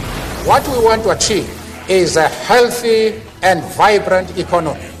 What we want to achieve is a healthy and vibrant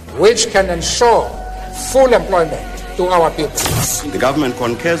economy which can ensure full employment to our people. The government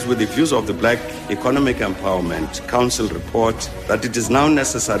concurs with the views of the Black Economic Empowerment Council report that it is now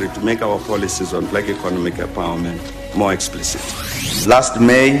necessary to make our policies on black economic empowerment more explicit. Last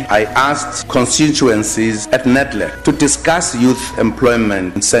May, I asked constituencies at NEDLAC to discuss youth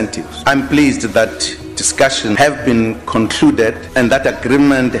employment incentives. I'm pleased that discussions have been concluded and that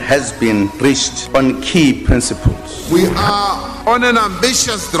agreement has been reached on key principles. We are on an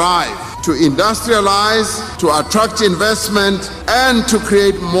ambitious drive to industrialize, to attract investment, and to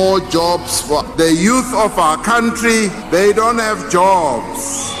create more jobs for the youth of our country. They don't have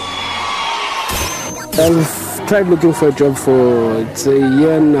jobs. I've tried looking for a job for a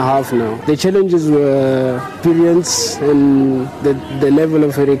year and a half now. The challenges were experience and the level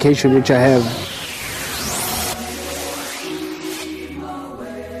of education which I have.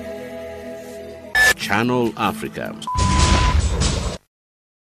 Channel Africa.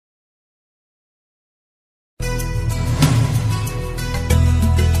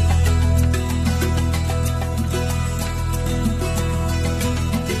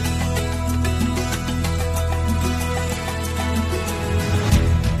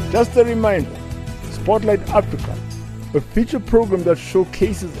 Just a reminder, Spotlight Africa, a feature program that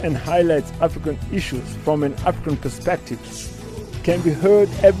showcases and highlights African issues from an African perspective, can be heard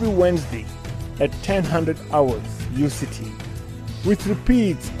every Wednesday at 1000 hours UCT, with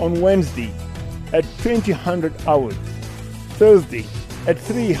repeats on Wednesday at 2000 hours, Thursday at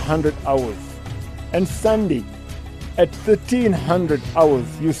 300 hours, and Sunday at 1300 hours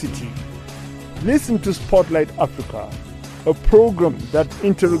UCT. Listen to Spotlight Africa, a program that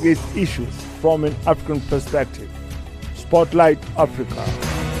interrogates issues from an African perspective. Spotlight Africa.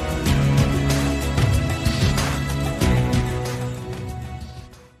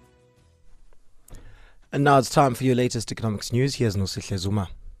 And now it's time for your latest economics news. Here's Nosihle Zuma.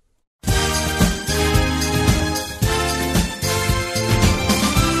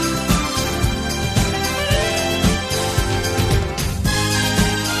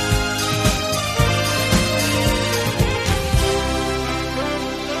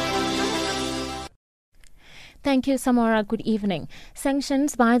 Thank you, Samora. Good evening.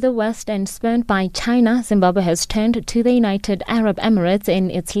 Sanctions by the West and spurned by China, Zimbabwe has turned to the United Arab Emirates in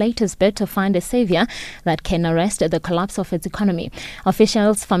its latest bid to find a savior that can arrest the collapse of its economy.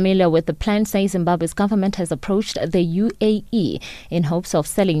 Officials familiar with the plan say Zimbabwe's government has approached the UAE in hopes of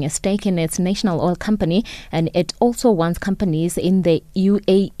selling a stake in its national oil company, and it also wants companies in the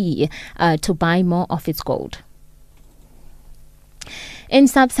UAE to buy more of its gold. In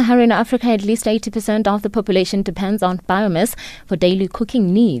sub-Saharan Africa, at least 80% of the population depends on biomass for daily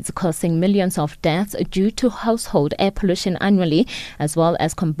cooking needs, causing millions of deaths due to household air pollution annually, as well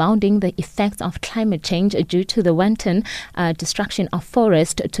as compounding the effects of climate change due to the wanton destruction of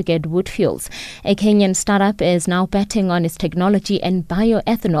forest to get wood fuels. A Kenyan startup is now betting on its technology and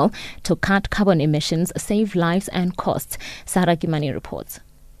bioethanol to cut carbon emissions, save lives and costs. Sarah Gimani reports.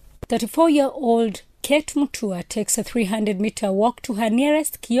 34-year-old Kate Mutua takes a 300-meter walk to her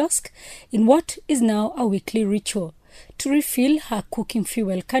nearest kiosk in what is now a weekly ritual to refill her cooking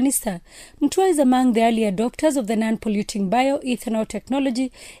fuel canister. Mutua is among the early adopters of the non-polluting bioethanol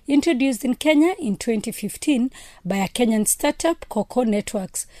technology introduced in Kenya in 2015 by a Kenyan startup, Coco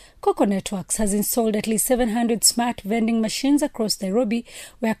Networks. Coco Networks has installed at least 700 smart vending machines across Nairobi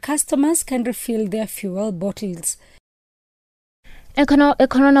where customers can refill their fuel bottles. A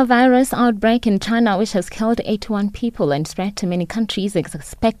coronavirus outbreak in China, which has killed 81 people and spread to many countries, is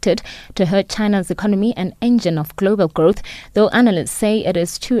expected to hurt China's economy, an engine of global growth, though analysts say it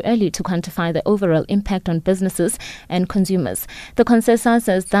is too early to quantify the overall impact on businesses and consumers. The consensus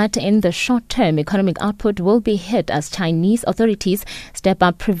is that in the short term, economic output will be hit as Chinese authorities step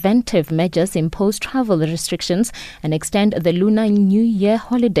up preventive measures, impose travel restrictions, and extend the Lunar New Year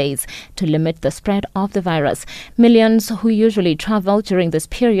holidays to limit the spread of the virus. Millions who usually travel during this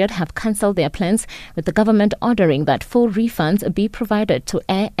period have cancelled their plans, with the government ordering that full refunds be provided to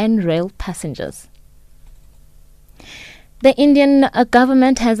air and rail passengers. The Indian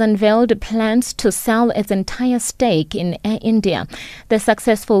government has unveiled plans to sell its entire stake in Air India. The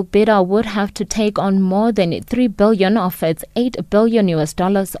successful bidder would have to take on more than $3 billion of its $8 billion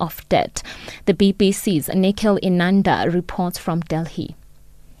of debt. The BBC's Nikhil Inanda reports from Delhi.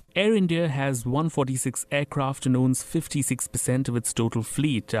 Air India has 146 aircraft and owns 56% of its total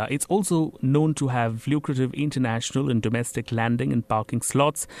fleet. It's also known to have lucrative international and domestic landing and parking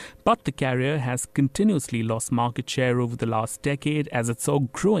slots, but the carrier has continuously lost market share over the last decade as it saw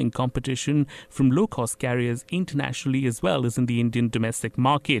growing competition from low-cost carriers internationally as well as in the Indian domestic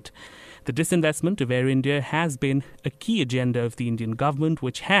market. The disinvestment of Air India has been a key agenda of the Indian government,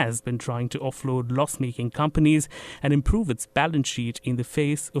 which has been trying to offload loss-making companies and improve its balance sheet in the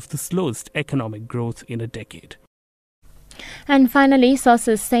face of the slowest economic growth in a decade. And finally,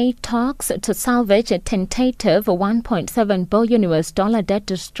 sources say talks to salvage a tentative $1.7 billion debt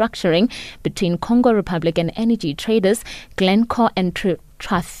restructuring between Congo Republic and energy traders Glencore and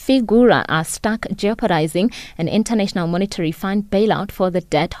Trafigura are stuck, jeopardizing an International Monetary Fund bailout for the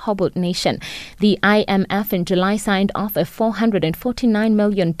debt-hobbled nation. The IMF in July signed off a $449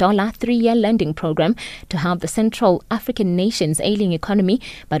 million three-year lending program to help the Central African nation's ailing economy,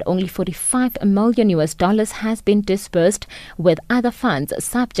 but only $45 million has been disbursed, with other funds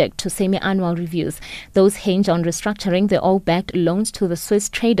subject to semi-annual reviews. Those hinge on restructuring the oil-backed loans to the Swiss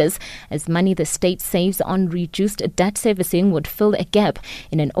traders, as money the state saves on reduced debt servicing would fill a gap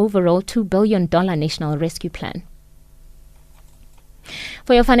in an overall $2 billion national rescue plan.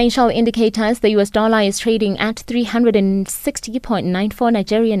 For your financial indicators, the US dollar is trading at 360.94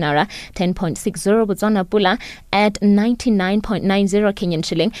 Nigerian naira, 10.60 Botswana pula, at 99.90 Kenyan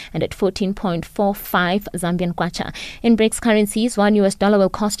shilling, and at 14.45 Zambian kwacha. In BRICS currencies, one US dollar will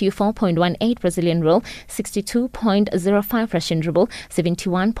cost you 4.18 Brazilian real, 62.05 Russian ruble,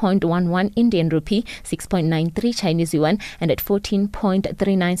 71.11 Indian rupee, 6.93 Chinese yuan, and at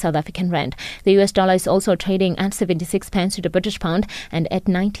 14.39 South African rand. The US dollar is also trading at 76 pence to the British pound and at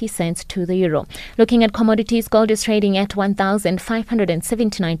 90 cents to the euro. Looking at commodities, gold is trading at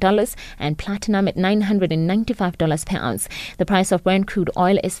 $1,579 and platinum at $995 per ounce. The price of Brent crude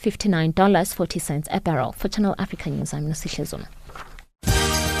oil is $59.40 a barrel. For Channel Africa News, I'm Nosihle Zuma.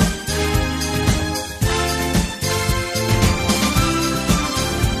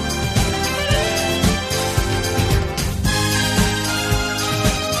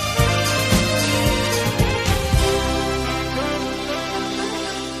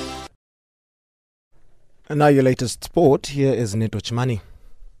 And now your latest sport. Here is Neto Chimani.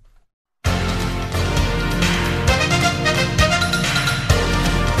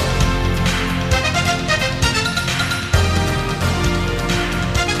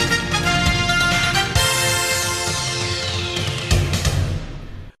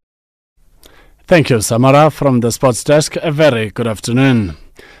 Thank you, Samara. From the Sports Desk, a very good afternoon.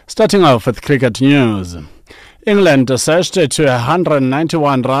 Starting off with cricket news. England surged to a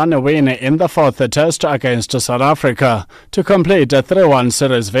 191-run win in the fourth test against South Africa to complete a 3-1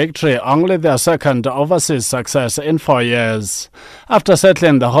 series victory, only their second overseas success in 4 years. After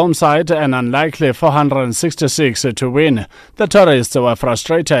settling the home side an unlikely 466 to win, the tourists were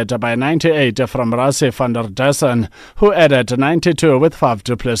frustrated by 98 from Rassie van der Dussen, who added 92 with Faf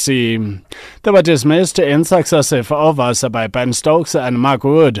du Plessis. They were dismissed in successive overs by Ben Stokes and Mark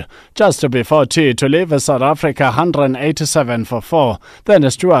Wood just before tea to leave South Africa 187 for 4.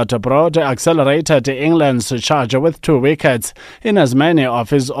 Then Stuart Broad accelerated England's charge with 2 wickets in as many of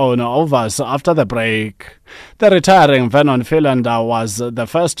his own overs after the break. The retiring Vernon Philander was the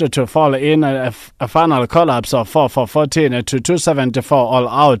first to fall in a final collapse of 4 for 14 to 274 all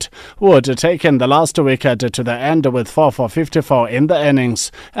out. Wood taking the last wicket to the end with 4 for 54 in the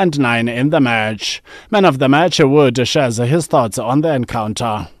innings and 9 in the match. Man of the match, Wood shares his thoughts on the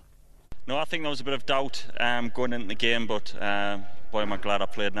encounter. No, I think there was a bit of doubt going into the game, but boy, am I glad I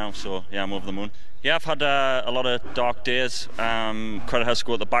played now. So yeah, I'm over the moon. Yeah, I've had a lot of dark days. Credit has to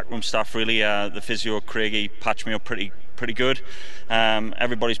go to the backroom staff, really. The physio, Craigie, patched me up pretty good.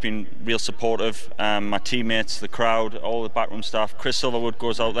 Everybody's been real supportive. My teammates, the crowd, all the backroom staff. Chris Silverwood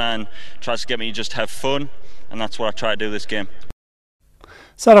goes out there and tries to get me to just have fun, and that's what I try to do this game.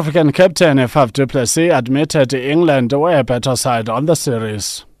 South African captain Faf du Plessis admitted England were a better side on the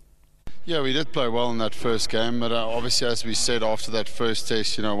series. Yeah, we did play well in that first game, but obviously, as we said after that first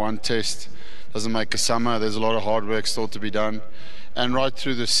test, one test doesn't make a summer. There's a lot of hard work still to be done. And right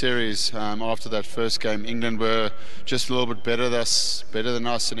through the series, after that first game, England were just a little bit better than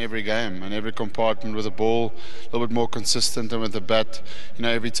us in every game and every compartment with the ball, a little bit more consistent, and with the bat,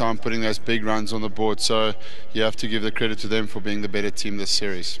 every time putting those big runs on the board. So you have to give the credit to them for being the better team this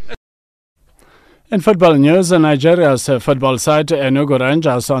series. In football news, Nigeria's football side Enugu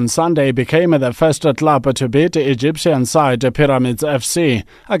Rangers on Sunday became the first club to beat Egyptian side Pyramids FC.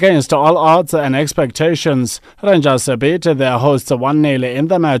 Against all odds and expectations, Rangers beat their hosts 1-0 in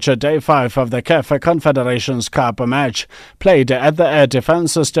the match day 5 of the CAF Confederations Cup match, played at the Air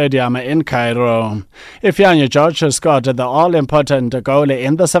Defense Stadium in Cairo. Ifeanyi George scored the all-important goal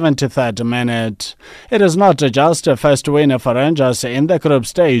in the 73rd minute. It is not just a first win for Rangers in the group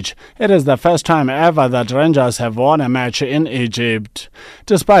stage, it is the first time ever that Rangers have won a match in Egypt.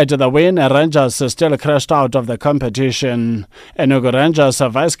 Despite the win, Rangers still crashed out of the competition. Enugu Rangers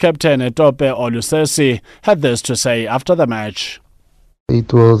vice-captain Tope Olusesi had this to say after the match.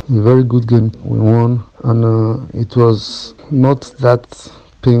 It was a very good game. We won, and it was not that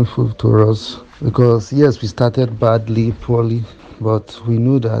painful to us because, yes, we started badly, poorly, but we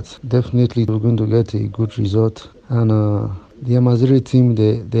knew that definitely we were going to get a good result. And the Amaziri team,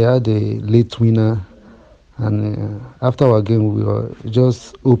 they had a late winner, and after our game, we were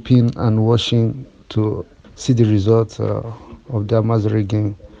just hoping and watching to see the results of the Amaziri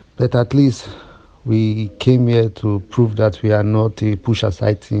game. But at least we came here to prove that we are not a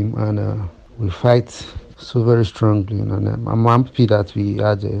push-aside team, and we fight so very strongly. And I'm happy that we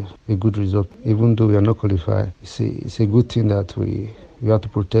had a good result, even though we are not qualified. It's a good thing that we have to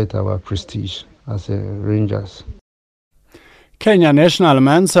protect our prestige as Rangers. Kenya national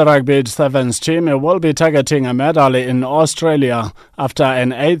men's rugby sevens team will be targeting a medal in Australia after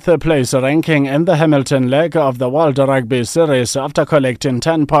an 8th place ranking in the Hamilton leg of the World Rugby Series after collecting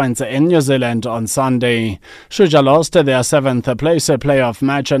 10 points in New Zealand on Sunday. Shuja lost their 7th place playoff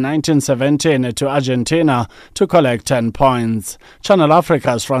match in 1917 to Argentina to collect 10 points. Channel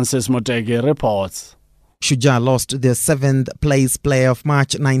Africa's Francis Mutegi reports. Shuja lost their 7th place playoff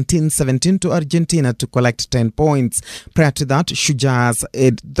match 1917 to Argentina to collect 10 points. Prior to that, Shujas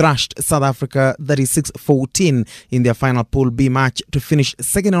had thrashed South Africa 36-14 in their final Pool B match to finish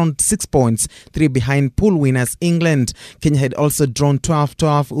second on 6 points, 3 behind pool winners England. Kenya had also drawn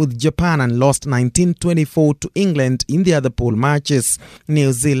 12-12 with Japan and lost 19-24 to England in the other pool matches.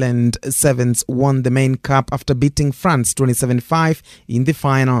 New Zealand Sevens won the main cup after beating France 27-5 in the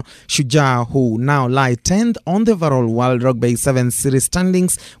final. Shuja, who now lie 10th on the overall World Rugby Sevens series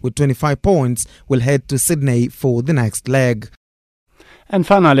standings with 25 points, will head to Sydney for the next leg. And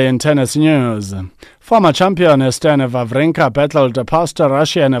finally, in tennis news, former champion Stan Wawrinka battled past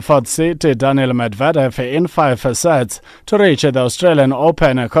Russian 4th seed Daniil Medvedev in 5 sets to reach the Australian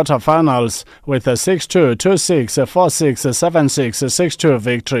Open quarterfinals with a 6-2, 2-6, 4-6, 7-6, 6-2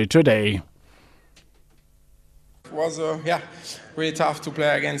 victory today. It was really tough to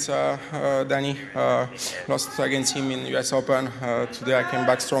play against Danny. Lost against him in US Open. Today I came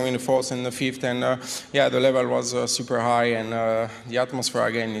back strong in the 4th and the 5th, and the level was super high, and the atmosphere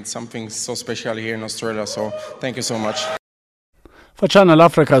again, it's something so special here in Australia, so thank you so much. For Channel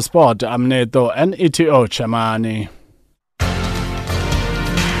Africa Sport, I'm Neto Neto Chamani.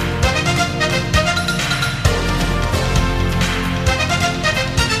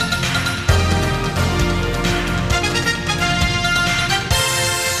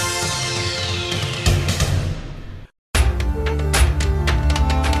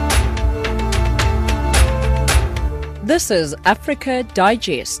 This is Africa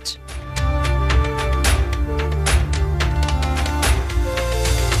Digest.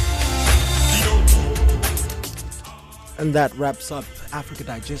 And that wraps up Africa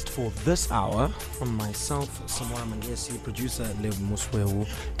Digest for this hour. From myself, Samora Mangesi, producer Lev Muswewu,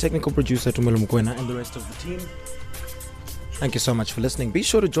 technical producer Tumelo Mkwena, and the rest of the team. Thank you so much for listening. Be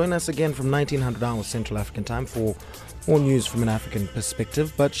sure to join us again from 1900 hours Central African Time for more news from an African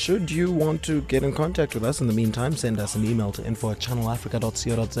perspective. But should you want to get in contact with us in the meantime, send us an email to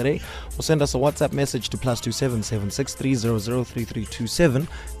info@channelafrica.co.za or send us a WhatsApp message to +27 763 3327,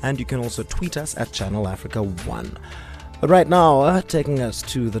 and you can also tweet us at Channel Africa 1. But right now, taking us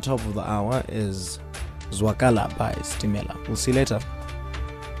to the top of the hour is Zwakala by Stimela. We'll see you later.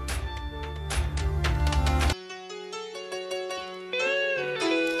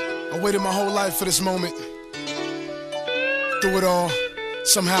 I waited my whole life for this moment. Through it all,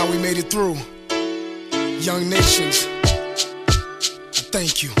 somehow we made it through. Young nations, I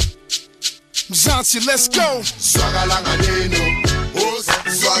thank you. Mzansi, let's go. Swagalangaleno,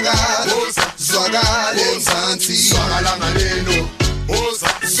 swagale, swagale, Mzansi. Swagalangaleno,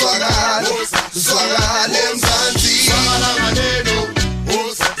 swagale, swagale, Mzansi. Swagalangaleno,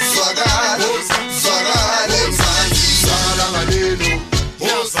 swagale, swagale, Mzansi. Swagalangaleno,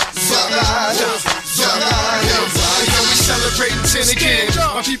 swagale, swagale, Mzansi. We celebrating 10 again.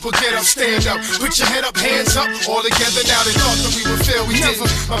 My people get up, stand up, put your head up, hands up, all together. Now they thought that we would fail, we never.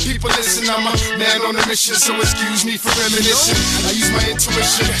 My people listen, I'm a man on a mission, so excuse me for reminiscing. I use my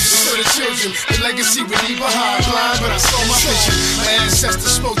intuition for the children, the legacy we leave behind. Blind, but I saw my vision. My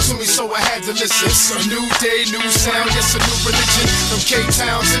ancestors spoke to me, so I had to listen. A new day, new sound, yes, a new religion. From Cape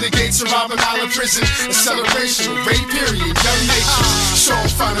Town to the gates of Robben Island prison, a celebration, a great period, young nation. Sure,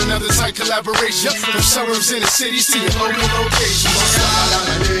 find another site collaboration from suburbs in the cities to your local locations.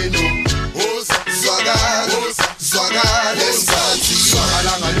 Swagalangaleno, swagale, swagale, Mzansi.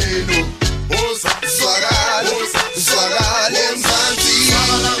 Swagalangaleno, swagale, swagale, Mzansi.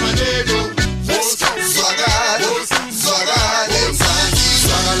 Swagalangaleno, swagale, swagale, Mzansi.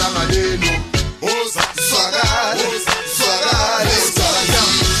 Swagalangaleno, swagale, swagale,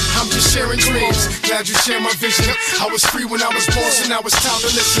 Mzansi. I'm just sharing dreams, glad you share my vision. I was free when I was born, so now it's time to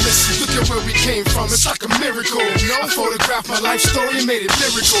listen. Look at where we came from, it's like a miracle. I photographed my life story and made it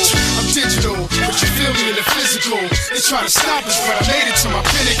lyrical. I'm digital, but you feel me in the physical. They try to stop us, but I made it to my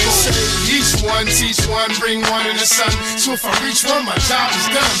pinnacle. Each one, teach one, bring one in the sun. So if I reach one, my job is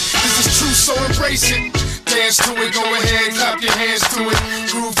done. This is true, so embrace it. Dance to it, go ahead, clap your hands to it.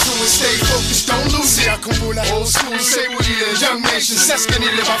 Groove to it, stay focused, don't lose it. Old school, say we are young nation, Seskin,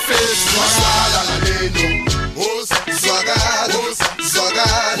 live our fears. Swagalangaleno, swagale,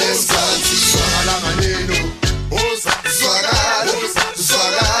 swagale, Mzansi. Swagalangaleno, swagale,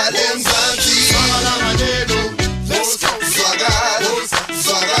 swagale, Mzansi. Swagalangaleno, let's go. Swagale.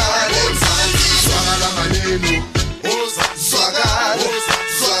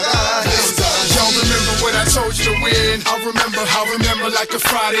 told you to win. I remember like a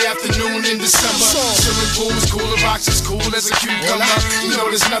Friday afternoon in December. Swimming pools, cooler boxes, cool as a cucumber. You know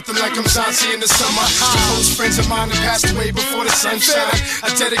there's nothing like Mzansi in the summer. Close friends of mine that passed away before the sunshine.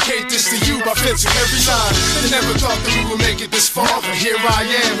 I dedicate this to you by fits every line. I never thought that we would make it this far, but here I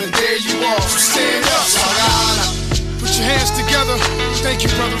am and there you are. So stand up, Swagala. Put your hands together. Thank you,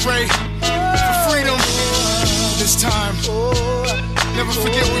 Brother Ray, for freedom this time. Never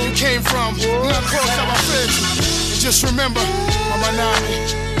forget where you came from. And just remember, Mama Nani,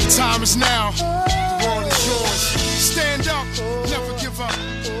 the time is now. The world is yours. Stand up, never give up.